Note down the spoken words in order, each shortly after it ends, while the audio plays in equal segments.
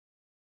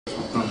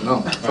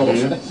No.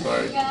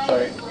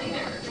 Sorry.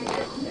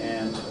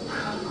 And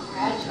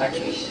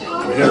action.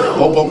 I'm here at the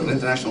Hoboken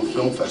International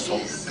Film Festival,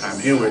 and I'm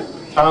here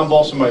with... Tom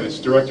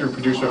Balsamides, director and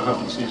producer of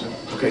Hunting Season.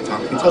 Okay,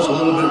 Tom, can you tell us a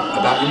little bit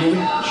about your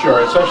movie?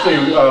 Sure. It's actually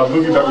a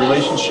movie about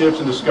relationships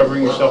and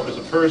discovering yourself as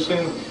a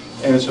person.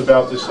 And it's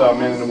about this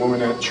man and a woman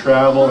that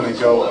travel and they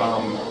go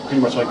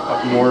pretty much like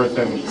up north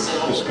and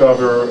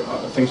discover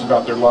things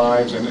about their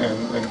lives and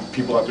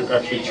people that they're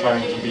actually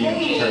trying to be and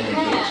to turn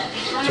into this.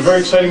 It's a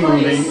very exciting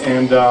movie,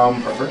 and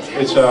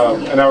it's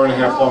an hour and a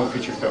half long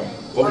feature film.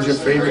 What was your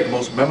favorite,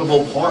 most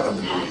memorable part of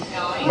the movie?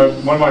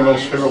 One of my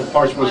most favorite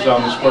parts was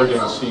the square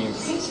dance scene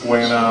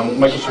when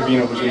Michael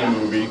Servino was in the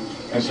movie,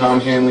 and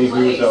Tom Hanley,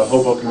 who is a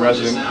Hoboken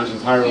resident his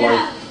entire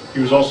life, he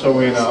was also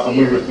in a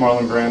movie with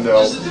Marlon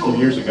Brando a few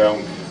years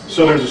ago.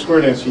 So there's a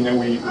square dance scene that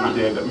we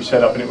did, that we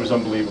set up, and it was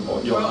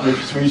unbelievable.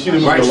 When you see the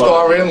movie, Right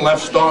star in,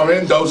 left star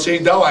in,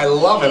 do-si-do. I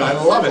love it, I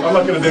love it. I'm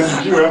not going to dance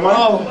with you, am I?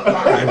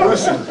 Oh,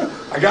 listen,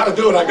 I got to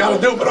do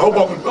it, but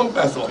Hoboken Film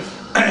Festival.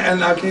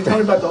 And can you tell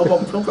me about the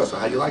Hoboken Film Festival?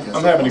 How do you like it?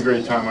 I'm having a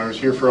great time. I was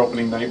here for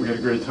opening night. We had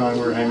a great time.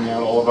 We were hanging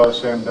out, all of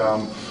us, and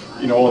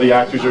you know, all the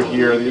actors are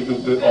here, all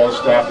the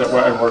staff that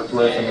I worked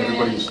with, and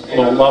everybody's,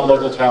 a lot of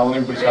local talent.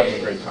 Everybody's having a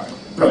great time.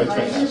 Really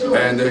fantastic.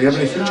 And do you have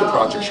any future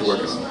projects you're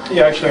working on?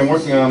 Yeah, actually, I'm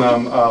working on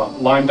a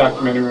Lime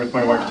documentary with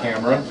my wife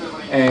Tamara,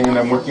 and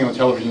I'm working on a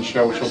television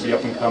show which will be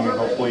up and coming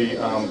hopefully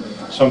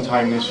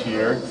sometime this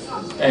year.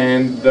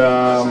 And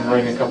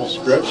writing a couple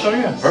scripts. So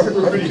yeah, Perfect.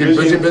 We're pretty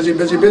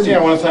busy. Yeah,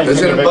 I want to thank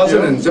busy Ken and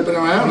buzzing and zipping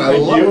around. I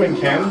love you it. and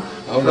Ken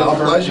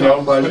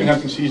pleasure. putting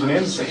Hunting Season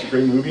in. It's a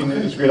great movie and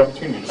it's a great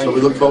opportunity. So we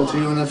look forward to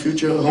you in the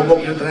future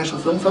Hoboken International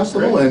Film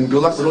Festival, and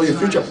good luck with all your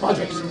future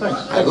projects. Thanks.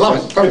 I love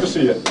it. Good to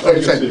see you.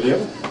 Good to see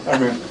you. I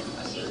mean,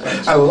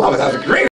 I love it. That's great.